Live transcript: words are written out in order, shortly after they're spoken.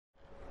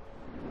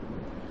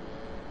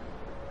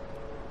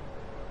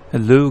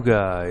Hello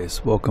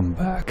guys, welcome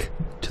back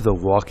to The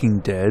Walking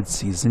Dead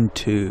Season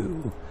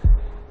 2.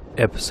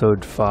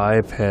 Episode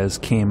 5 has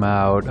came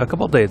out a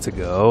couple days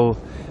ago.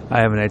 I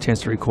haven't had a chance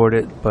to record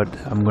it, but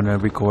I'm going to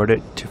record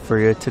it for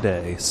you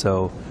today.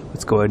 So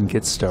let's go ahead and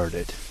get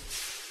started.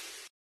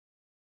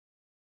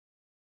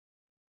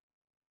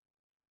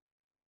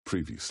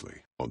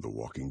 Previously on The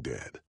Walking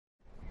Dead.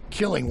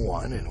 Killing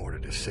one in order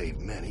to save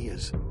many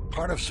is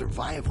part of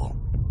survival.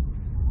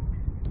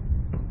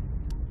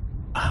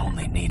 I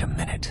only need a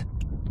minute.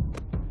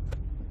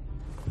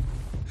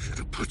 Should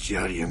have put you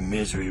out of your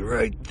misery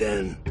right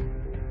then.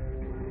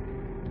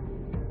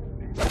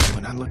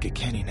 When I look at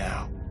Kenny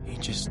now,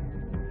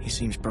 he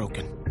seems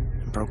broken.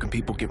 And broken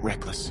people get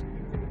reckless.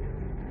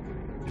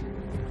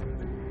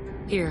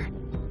 Here.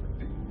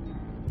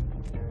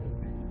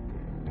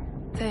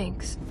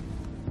 Thanks.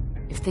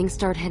 If things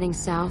start heading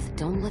south,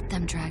 don't let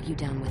them drag you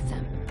down with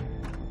them.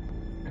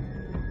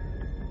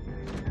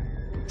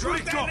 Drop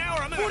that now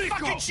or I'm gonna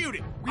fucking shoot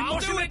it! I'll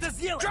do it!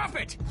 Drop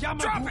it! Drop it! Don't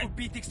move!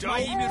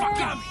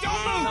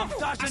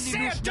 I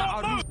said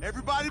don't move!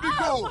 Everybody be Oh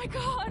cool. my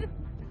god!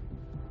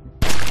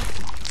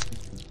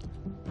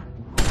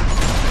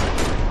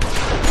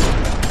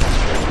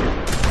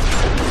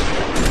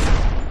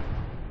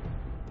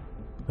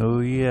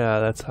 Oh yeah,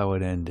 that's how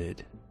it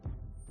ended.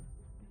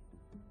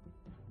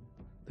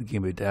 The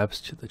game adapts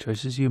to the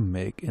choices you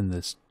make, and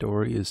the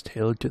story is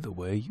tailored to the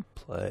way you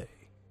play.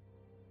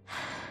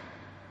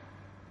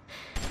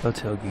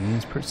 Telltale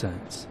Games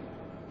presents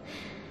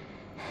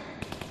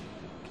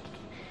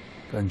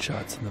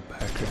gunshots in the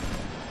background.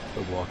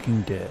 The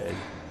Walking Dead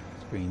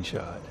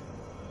screenshot.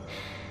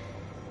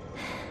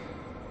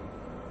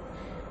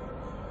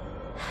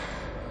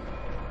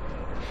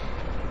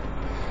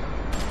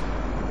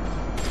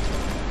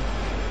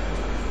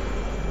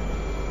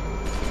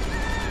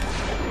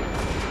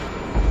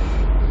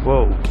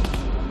 Whoa.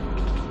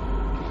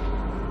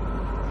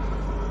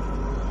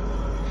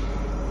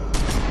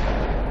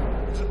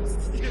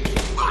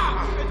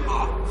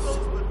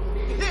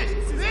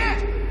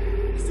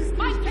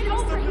 Mike, get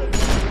over here!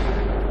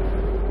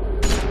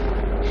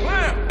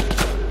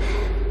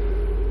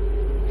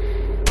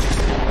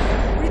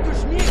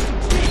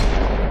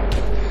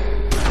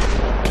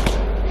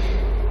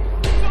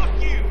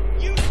 Fuck you!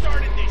 You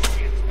started this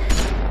shit!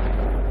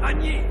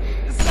 Они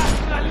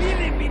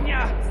застрелили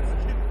меня!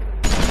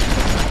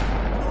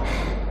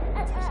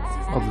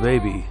 Oh, the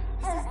baby.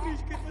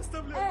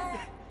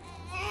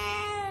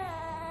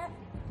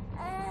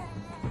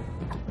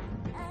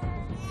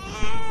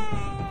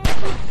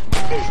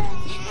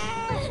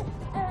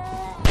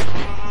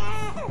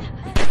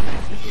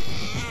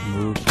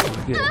 Move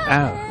to get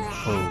out.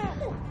 Oh.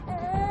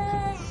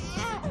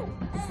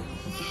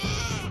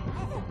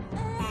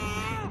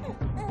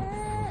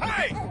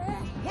 Hey!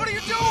 What are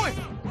you doing?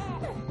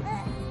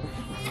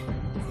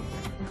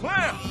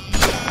 Clem!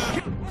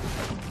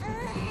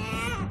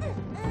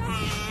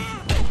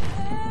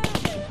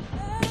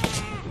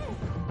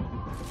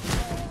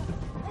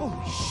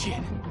 Holy shit!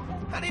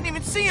 I didn't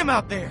even see him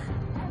out there!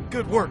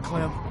 Good work,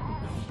 Clem.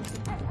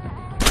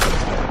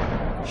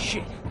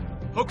 Shit.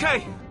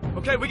 Okay,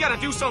 we gotta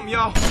do something,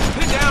 y'all.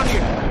 Get down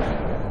here.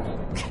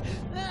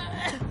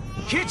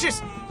 Can't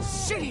just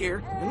sit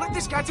here and let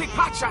this guy take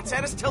pot shots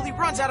at us till he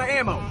runs out of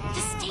ammo.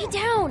 Just stay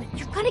down!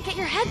 You're gonna get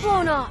your head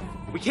blown off!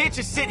 We can't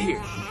just sit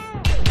here.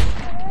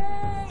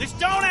 This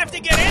don't have to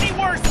get any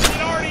worse than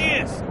it already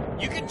is.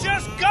 You can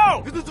just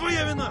go. Это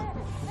твоя вина!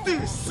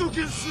 Ты,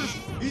 сукин сын!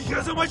 И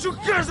я замочу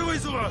каждого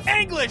из вас!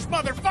 English,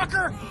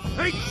 motherfucker!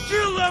 I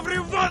kill every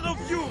one of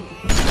you!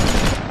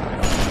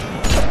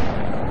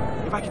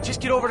 If I could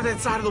just get over to that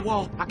side of the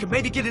wall, I could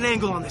maybe get an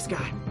angle on this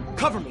guy.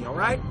 Cover me, all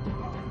right?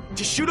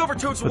 Just shoot over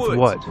towards the With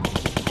woods. what?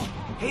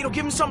 Hey, it'll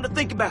give him something to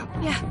think about.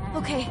 Yeah,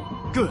 okay.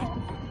 Good.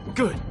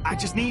 I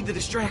just need the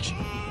distraction.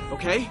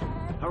 Okay?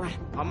 All right,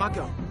 on my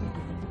go.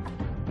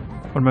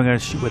 What am I gonna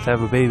shoot with? I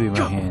have a baby in my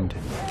Go. hand.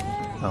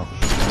 Oh.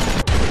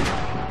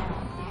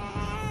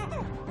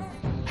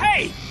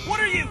 Hey, what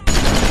are you?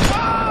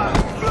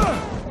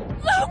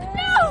 Luke,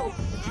 no!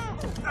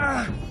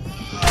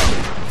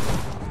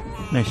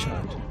 Nice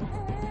shot.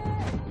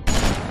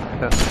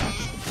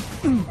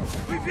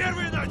 Вы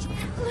первые начали!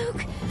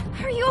 Luke,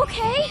 are you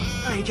okay?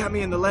 He got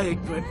me in the leg,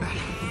 but I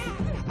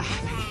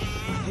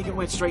think it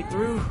went straight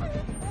through.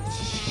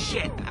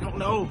 Shit, I don't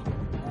know.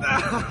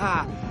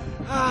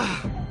 I'm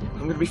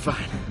gonna be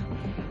fine.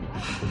 I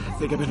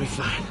think I'm gonna be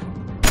fine.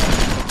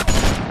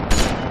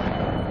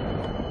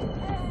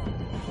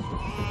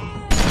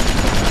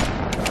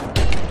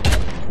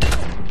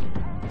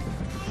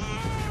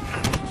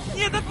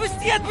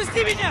 Нет,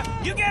 отпусти меня!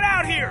 You get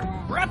out here,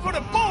 or I put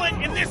a bullet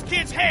in this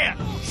kid's hand.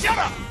 Shut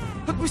up!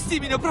 Отпусти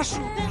меня,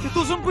 прошу! Я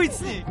должен быть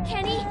с ней!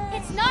 Kenny,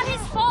 it's not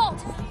his fault!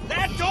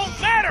 That don't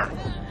matter.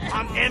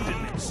 I'm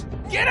ending this.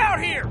 Get out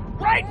here,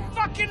 right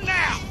fucking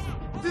now.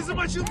 Ты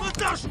замочил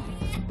Наташу!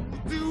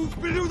 Ты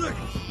ублюдок!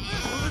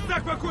 Он и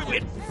так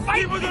покойник! Ты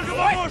ему только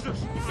поможешь!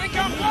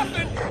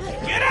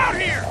 Get out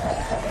here!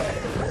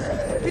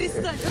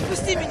 Перестань,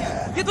 отпусти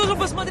меня! Я должен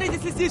посмотреть,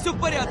 если здесь все в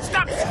порядке.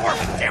 Stop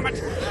squirming, damn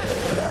it!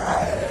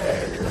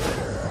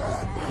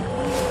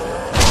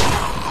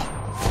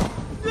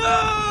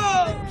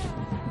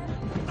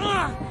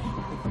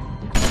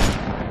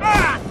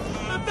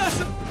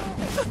 Наташа!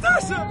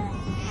 Наташа!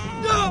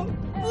 No!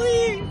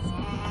 Please!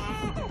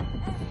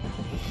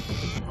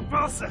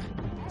 Попался!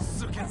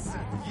 Сукин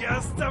сын! Я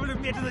оставлю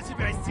медленно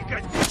тебя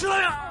истекать!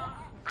 Человек!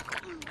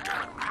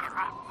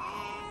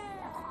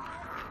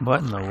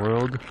 What in the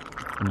world?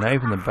 A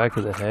knife in the back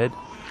of the head?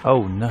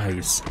 Oh,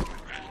 nice.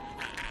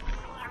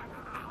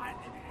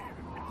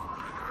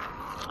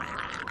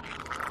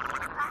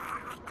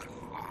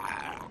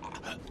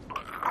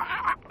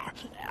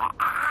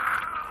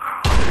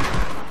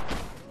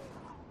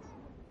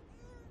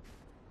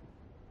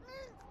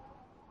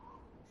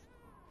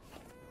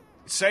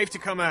 It's safe to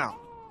come out.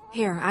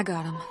 Here, I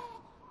got him.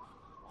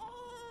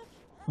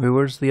 Wait,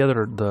 where's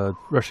the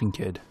Russian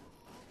kid?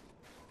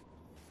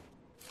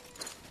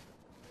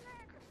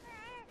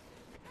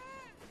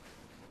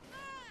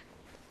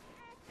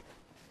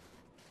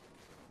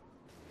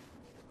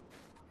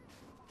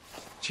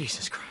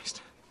 Jesus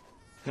Christ.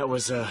 That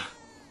was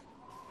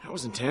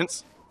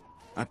intense.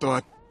 I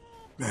thought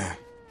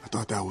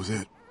that was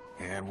it.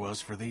 Yeah, it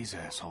was for these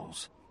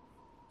assholes.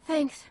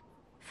 Thanks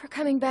for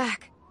coming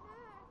back.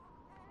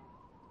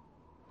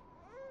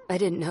 I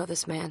didn't know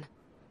this man.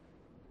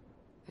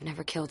 I've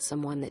never killed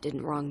someone that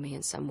didn't wrong me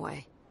in some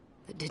way,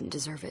 that didn't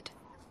deserve it.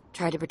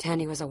 Tried to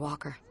pretend he was a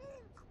walker.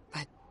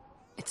 But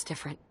it's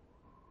different.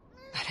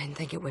 I didn't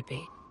think it would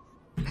be.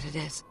 But it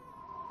is.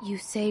 You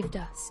saved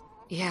us.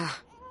 Yeah,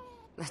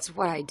 that's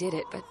why I did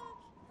it, but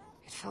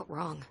it felt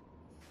wrong.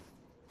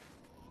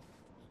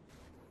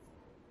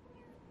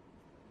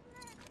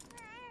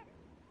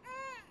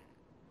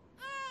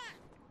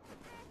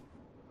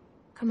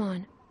 Come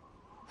on.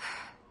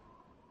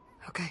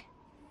 Okay.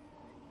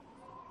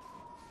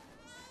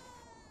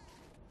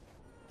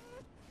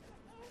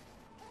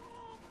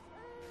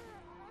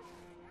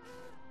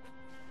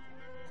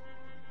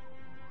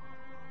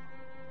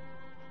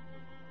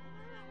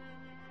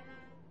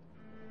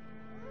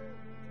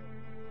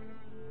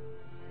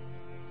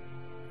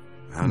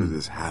 How did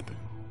this happen?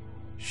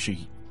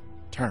 She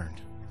turned.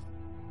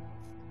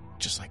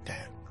 Just like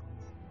that.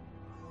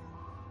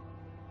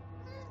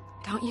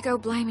 Don't you go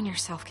blaming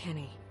yourself,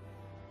 Kenny.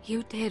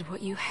 You did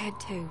what you had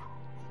to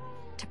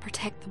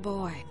protect the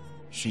boy.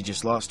 She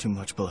just lost too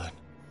much blood.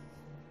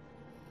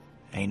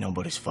 Ain't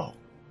nobody's fault.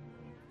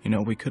 You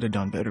know, we could have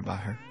done better by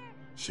her.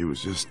 She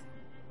was just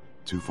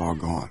too far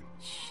gone.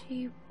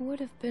 She would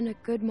have been a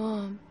good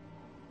mom.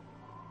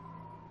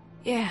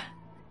 Yeah,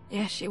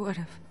 she would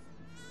have.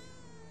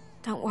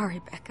 Don't worry,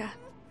 Becca.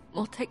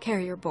 We'll take care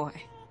of your boy.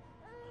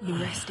 You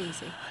rest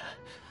easy.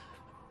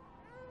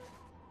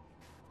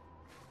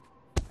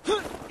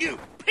 You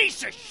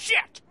piece of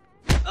shit!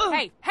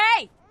 Hey,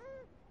 hey!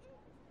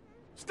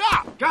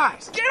 Stop!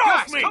 Guys! Get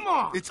off me! Come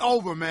on! It's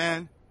over,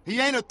 man. He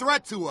ain't a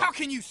threat to us. How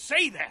can you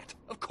say that?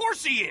 Of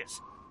course he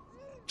is!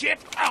 Get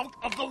out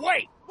of the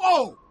way!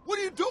 Whoa! What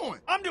are you doing?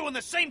 I'm doing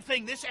the same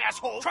thing this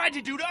asshole tried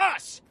to do to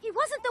us! He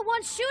wasn't the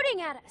one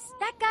shooting at us.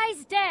 That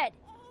guy's dead.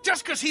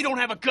 Just because he don't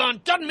have a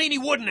gun doesn't mean he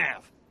wouldn't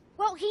have!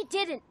 Well, he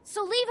didn't,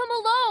 so leave him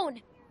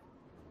alone.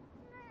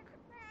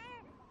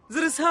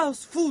 There is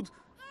house, food.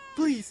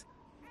 Please.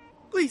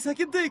 Please, I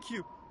can take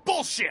you.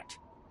 Bullshit!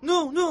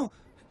 No.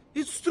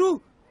 It's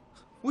true.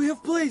 We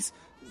have place.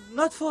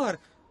 Not far.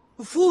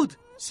 Food.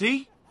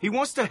 See? He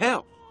wants to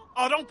help.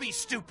 Oh, don't be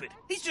stupid.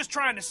 He's just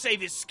trying to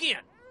save his skin.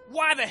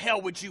 Why the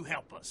hell would you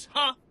help us,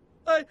 huh?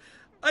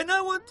 I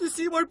not want to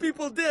see more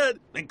people dead.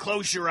 Then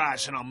close your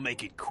eyes and I'll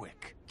make it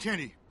quick.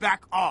 Kenny,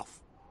 back off.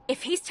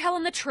 If he's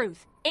telling the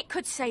truth, it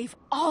could save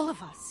all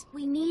of us.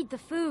 We need the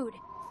food.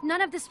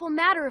 None of this will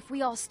matter if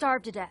we all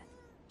starve to death.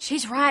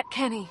 She's right,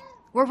 Kenny.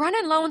 We're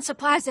running low on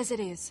supplies as it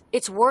is.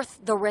 It's worth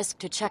the risk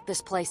to check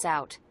this place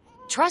out.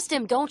 Trust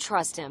him, don't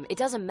trust him. It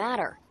doesn't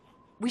matter.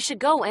 We should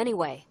go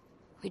anyway.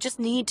 We just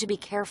need to be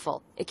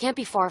careful. It can't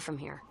be far from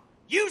here.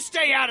 You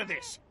stay out of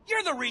this!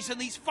 You're the reason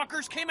these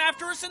fuckers came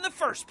after us in the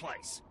first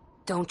place!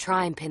 Don't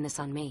try and pin this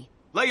on me.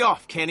 Lay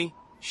off, Kenny.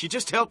 She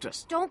just helped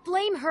us. Don't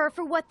blame her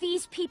for what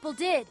these people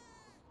did.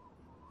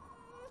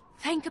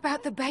 Think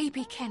about the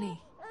baby,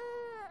 Kenny.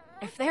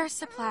 If there's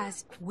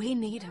supplies, we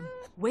need them.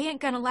 We ain't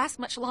gonna last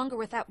much longer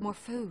without more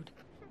food.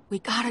 We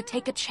gotta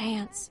take a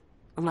chance.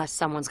 Unless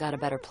someone's got a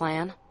better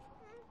plan.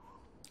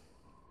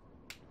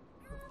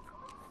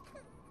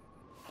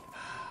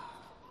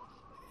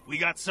 We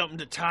got something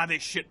to tie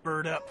this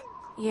shitbird up.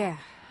 Yeah,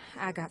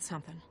 I got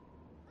something.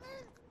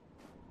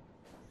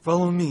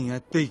 Follow me,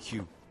 I take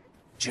you.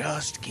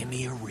 Just give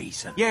me a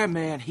reason. Yeah,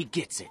 man, he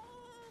gets it.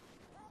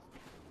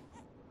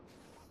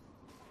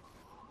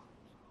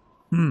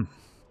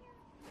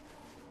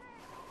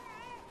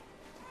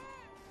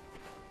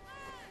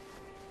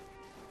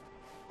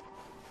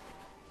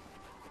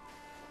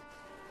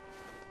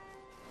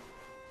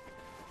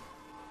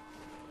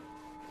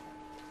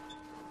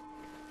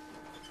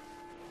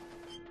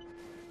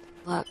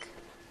 Look,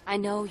 I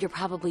know you're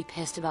probably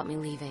pissed about me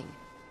leaving.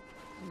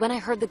 When I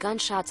heard the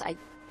gunshots,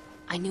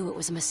 I knew it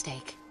was a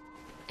mistake.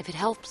 If it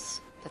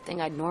helps, the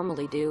thing I'd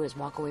normally do is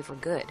walk away for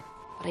good,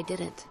 but I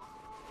didn't.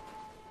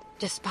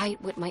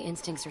 Despite what my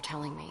instincts are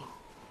telling me,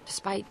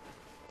 despite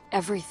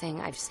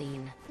everything I've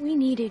seen. We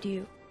needed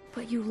you,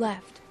 but you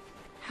left.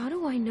 How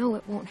do I know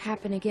it won't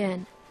happen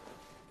again?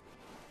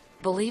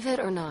 Believe it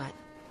or not,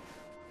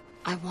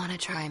 I want to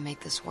try and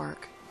make this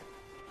work.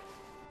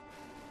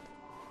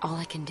 All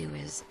I can do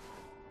is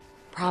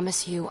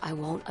promise you I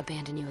won't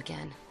abandon you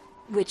again.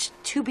 Which,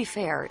 to be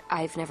fair,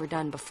 I've never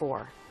done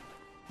before.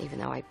 Even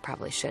though I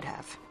probably should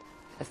have.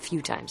 A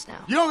few times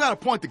now. You don't gotta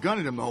point the gun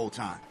at him the whole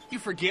time. You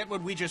forget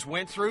what we just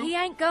went through? He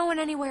ain't going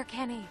anywhere,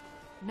 Kenny.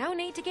 No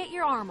need to get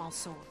your arm all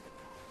sore.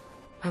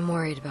 I'm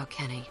worried about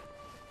Kenny.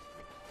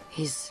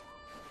 He's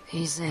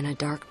in a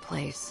dark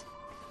place.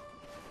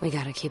 We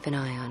gotta keep an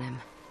eye on him.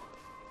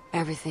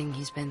 Everything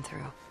he's been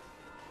through.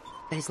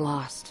 He's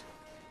lost.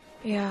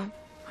 Yeah,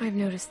 I've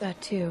noticed that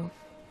too.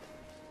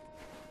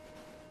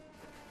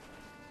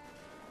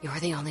 You're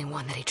the only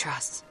one that he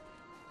trusts.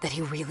 That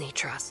he really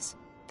trusts.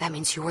 That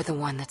means you're the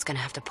one that's gonna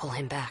have to pull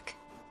him back.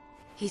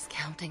 He's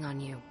counting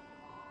on you.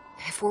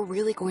 If we're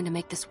really going to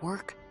make this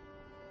work...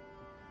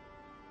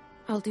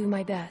 I'll do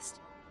my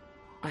best.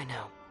 I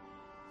know.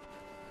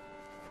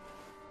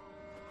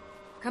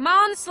 Come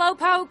on,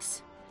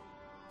 slowpokes!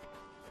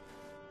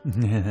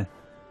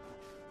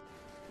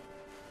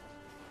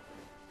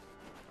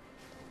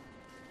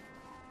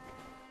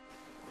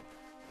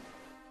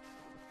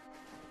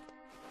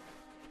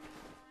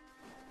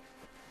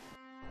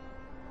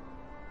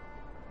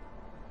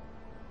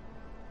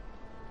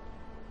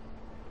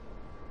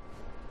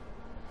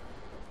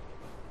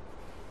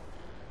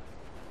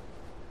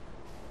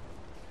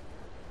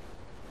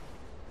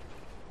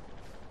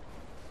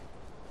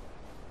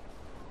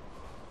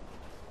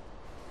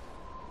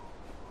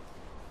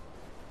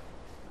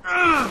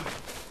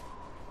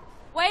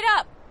 Wait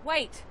up!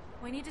 Wait.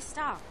 We need to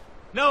stop.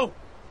 No,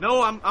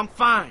 I'm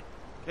fine.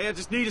 Okay, I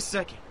just need a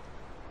second.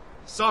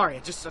 Sorry, I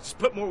just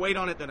put more weight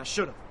on it than I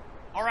should have.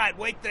 All right,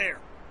 wait there.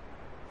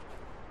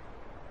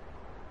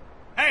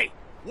 Hey,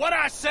 what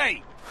I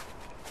say?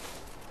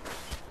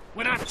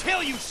 When I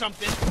tell you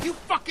something, you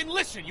fucking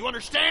listen, you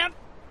understand?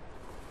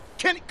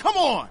 Kenny, come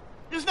on!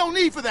 There's no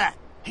need for that!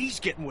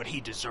 He's getting what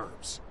he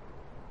deserves.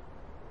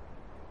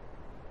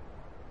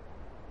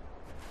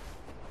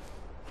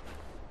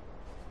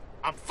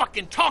 I'm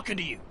fucking talking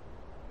to you.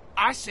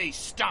 I say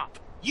stop.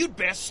 You'd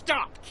best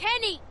stop.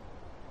 Kenny!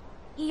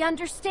 He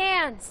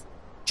understands.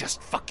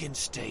 Just fucking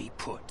stay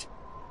put.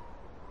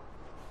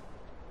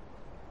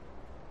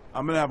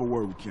 I'm gonna have a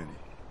word with Kenny.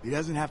 He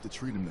doesn't have to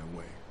treat him that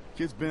way.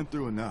 Kid's been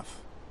through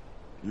enough.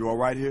 You all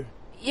right here?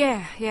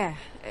 Yeah.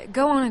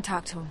 Go on and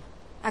talk to him.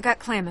 I got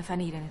Clem if I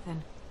need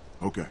anything.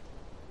 Okay.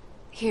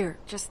 Here,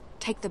 just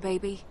take the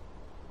baby.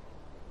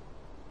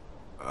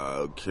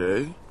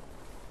 Okay.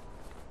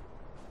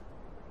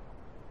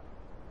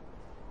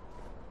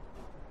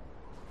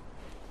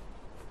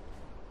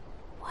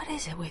 What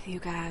is it with you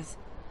guys?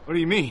 What do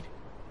you mean?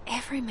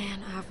 Every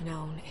man I've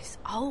known is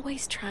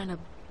always trying to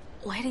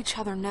let each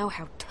other know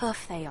how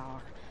tough they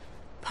are.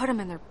 Put them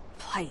in their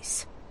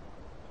place.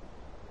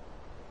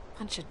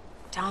 Bunch of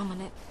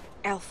dominant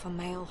alpha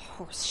male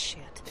horse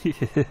shit.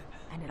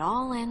 And it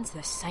all ends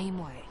the same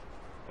way.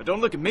 But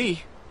don't look at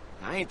me.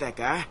 I ain't that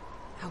guy.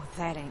 Oh,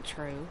 that ain't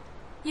true.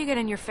 You get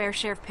in your fair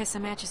share of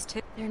pissing matches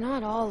too. They're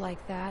not all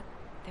like that.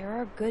 There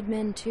are good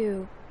men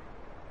too.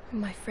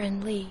 My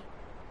friend Lee.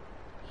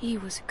 He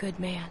was a good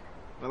man.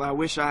 Well, I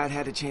wish I had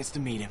had a chance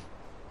to meet him.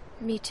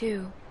 Me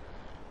too.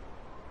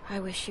 I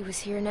wish he was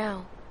here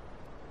now.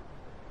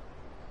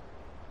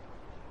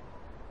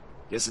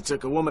 Guess it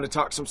took a woman to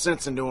talk some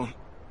sense into him.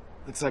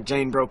 Looks like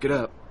Jane broke it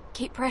up.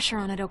 Keep pressure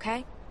on it,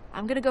 okay?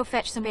 I'm gonna go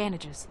fetch some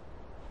bandages.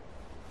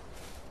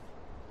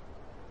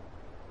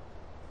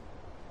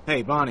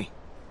 Hey, Bonnie.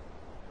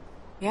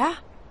 Yeah?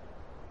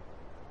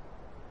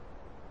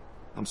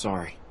 I'm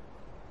sorry.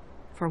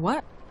 For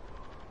what?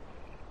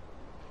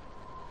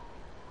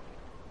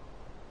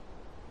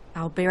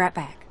 I'll be right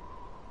back.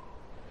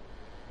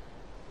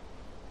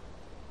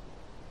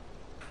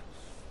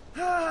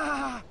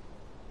 Damn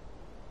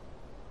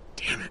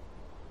it.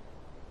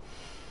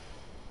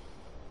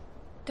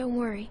 Don't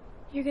worry.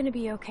 You're gonna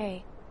be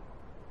okay.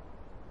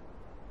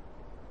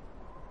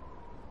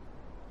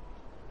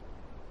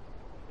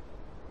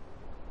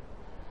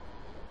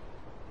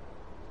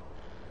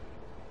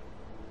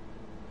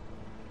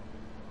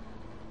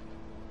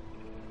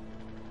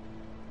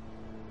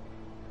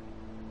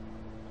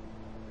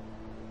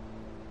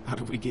 How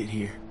did we get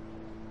here?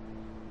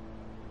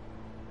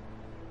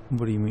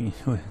 What do you mean?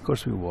 Of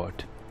course we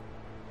what?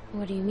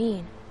 What do you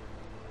mean?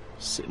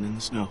 Sitting in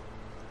the snow,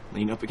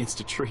 leaning up against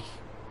a tree,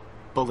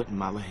 bullet in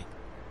my leg.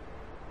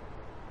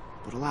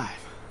 But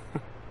alive.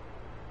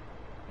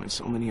 When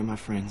so many of my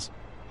friends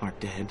are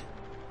dead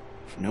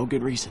for no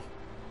good reason,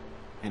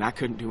 and I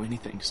couldn't do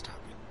anything to stop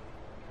it.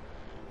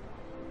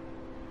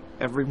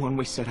 Everyone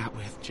we set out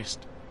with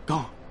just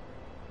gone.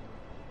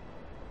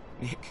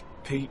 Nick,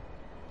 Pete,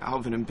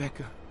 Alvin and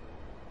Becca,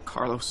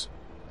 Carlos,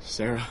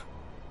 Sarah.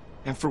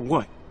 And for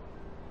what?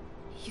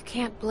 You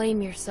can't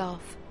blame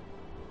yourself.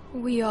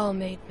 We all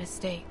made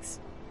mistakes.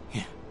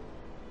 Yeah.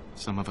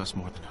 Some of us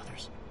more than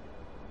others.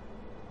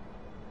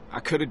 I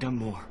could have done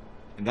more,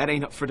 and that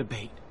ain't up for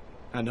debate.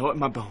 I know it in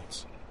my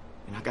bones,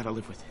 and I gotta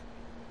live with it.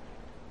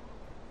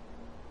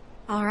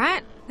 All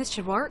right, this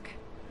should work.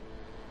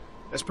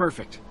 That's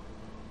perfect.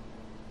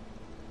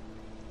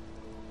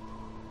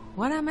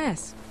 What'd I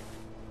miss?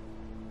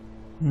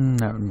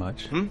 Not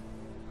much.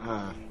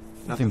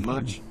 Nothing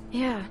much.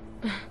 Yeah,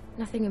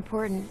 nothing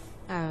important.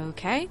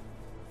 Okay.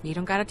 You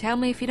don't gotta tell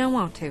me if you don't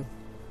want to.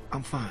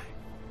 I'm fine.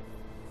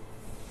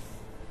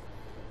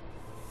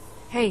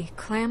 Hey,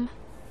 Clem.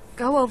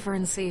 Go over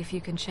and see if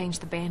you can change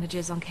the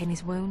bandages on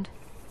Kenny's wound.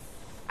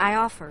 I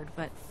offered,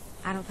 but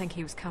I don't think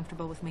he was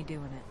comfortable with me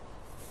doing it.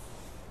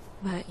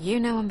 But you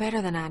know him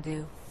better than I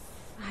do.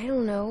 I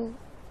don't know.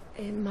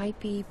 It might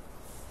be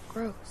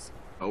gross.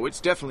 Oh,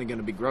 it's definitely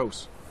gonna be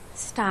gross.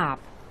 Stop.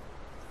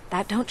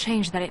 That don't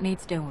change that it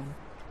needs doing.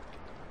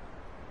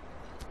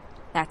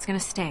 That's gonna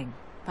sting,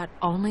 but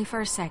only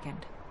for a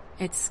second.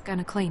 It's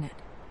gonna clean it.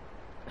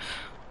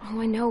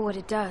 Oh, I know what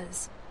it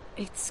does.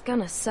 It's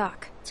gonna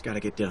suck. It's gotta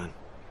get done.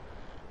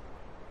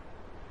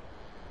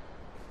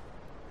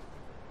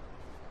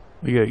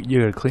 You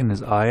gotta clean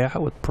his eye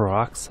out with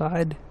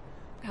peroxide?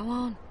 Go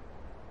on.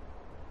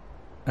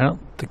 I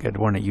don't think I'd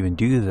want to even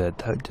do that.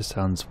 That just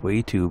sounds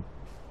way too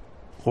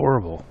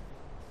horrible.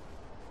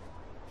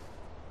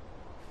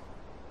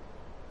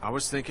 I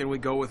was thinking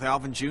we'd go with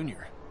Alvin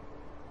Jr.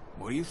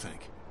 What do you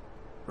think?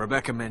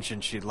 Rebecca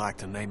mentioned she'd like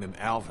to name him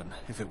Alvin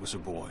if it was a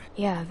boy.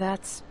 Yeah,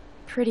 that's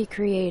pretty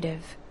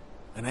creative.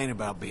 It ain't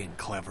about being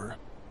clever.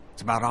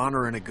 It's about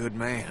honoring a good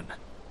man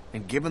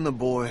and giving the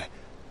boy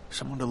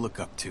someone to look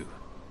up to.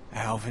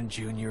 Alvin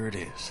Jr. it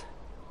is.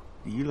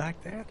 Do you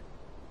like that?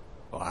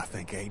 Well, I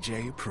think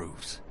AJ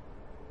approves.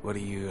 What do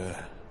you,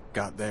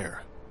 got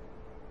there?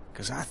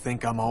 'Cause I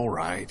think I'm all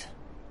right.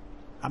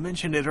 I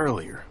mentioned it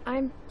earlier.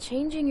 I'm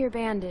changing your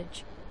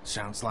bandage.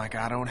 Sounds like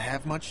I don't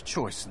have much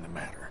choice in the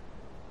matter.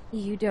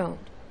 You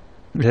don't.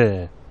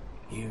 Yeah.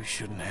 You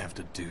shouldn't have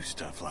to do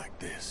stuff like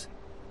this.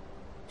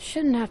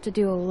 Shouldn't have to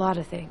do a lot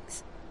of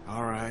things.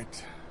 All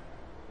right.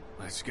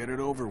 Let's get it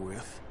over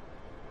with.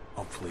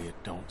 Hopefully it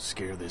don't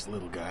scare this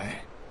little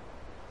guy.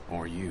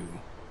 Or you.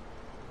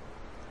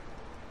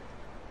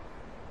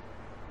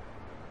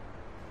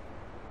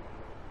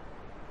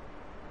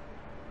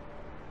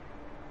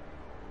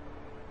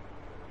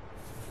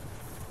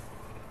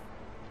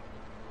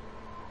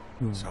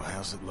 So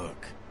how's it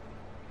look?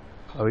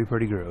 Probably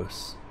pretty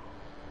gross.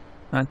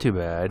 Not too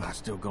bad. Am I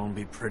still gonna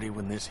be pretty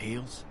when this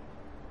heals?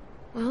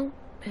 Well,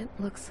 it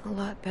looks a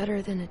lot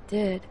better than it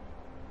did.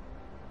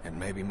 And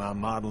maybe my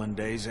modeling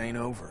days ain't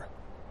over.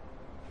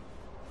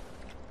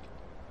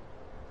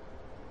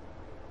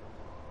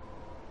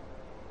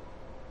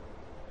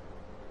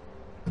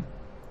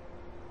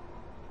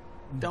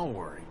 Don't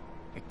worry.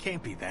 It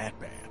can't be that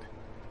bad.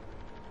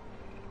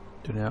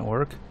 Did not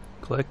work?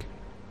 Click.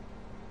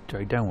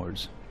 Drag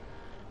downwards.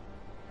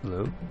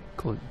 Hello?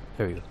 Click.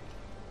 There you go.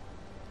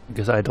 I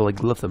guess I had to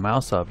like lift the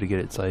mouse up to get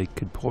it so I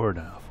could pour it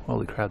off.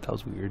 Holy crap, that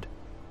was weird.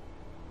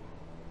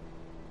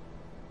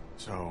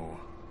 So,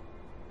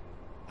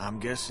 I'm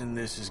guessing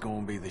this is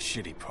gonna be the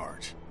shitty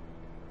part.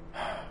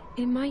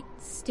 It might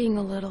sting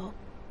a little.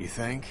 You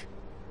think?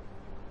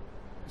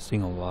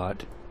 Seeing a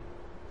lot.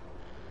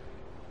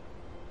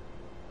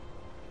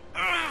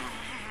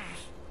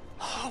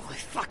 Holy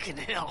fucking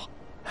hell!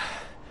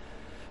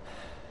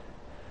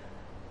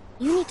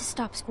 You need to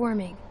stop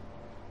squirming.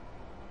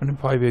 It'd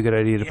probably be a good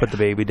idea to put the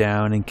baby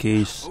down in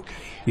case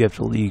you have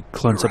to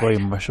clench up all your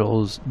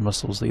muscles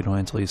that you don't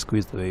until you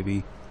squeeze the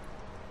baby.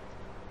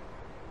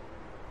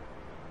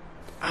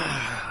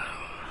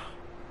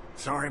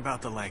 Sorry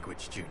about the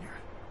language, Junior.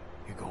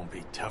 You're gonna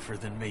be tougher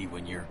than me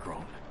when you're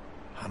grown.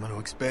 I'm gonna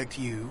expect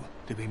you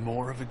to be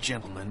more of a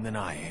gentleman than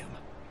I am.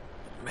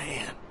 But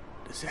man,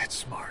 is that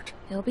smart.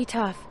 He'll be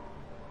tough.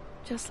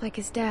 Just like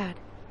his dad.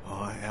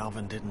 Oh,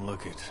 Alvin didn't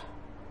look it.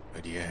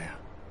 But yeah,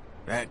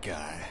 that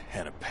guy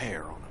had a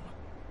pair on him.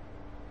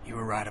 You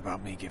were right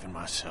about me giving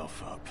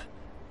myself up.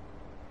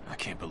 I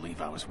can't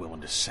believe I was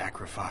willing to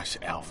sacrifice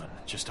Alvin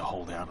just to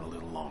hold out a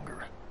little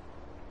longer.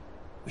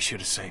 We should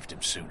have saved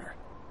him sooner.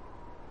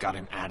 Got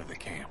him out of the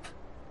camp.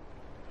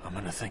 I'm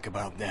gonna think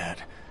about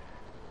that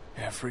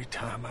every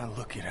time I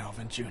look at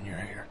Alvin Jr.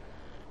 here.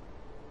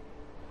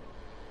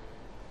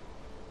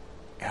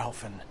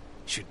 Alvin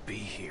should be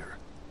here,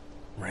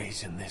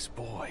 raising this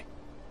boy.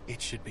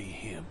 It should be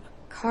him.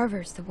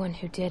 Carver's the one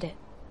who did it,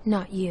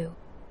 not you.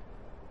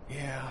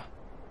 Yeah,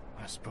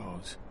 I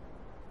suppose.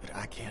 But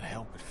I can't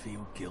help but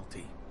feel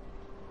guilty.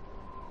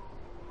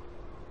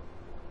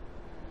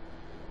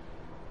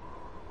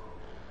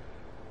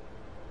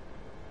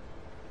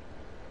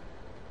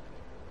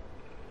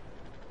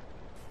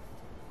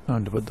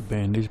 Time to put the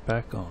bandage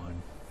back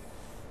on.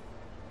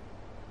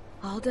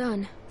 All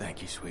done.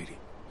 Thank you, sweetie.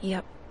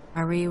 Yep.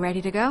 Are we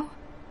ready to go?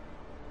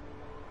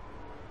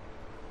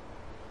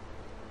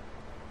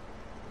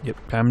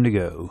 Yep, time to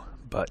go.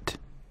 But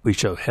we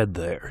shall head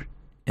there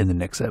in the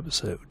next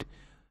episode.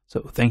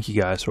 So thank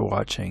you guys for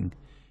watching.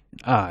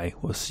 And I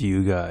will see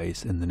you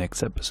guys in the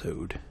next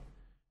episode.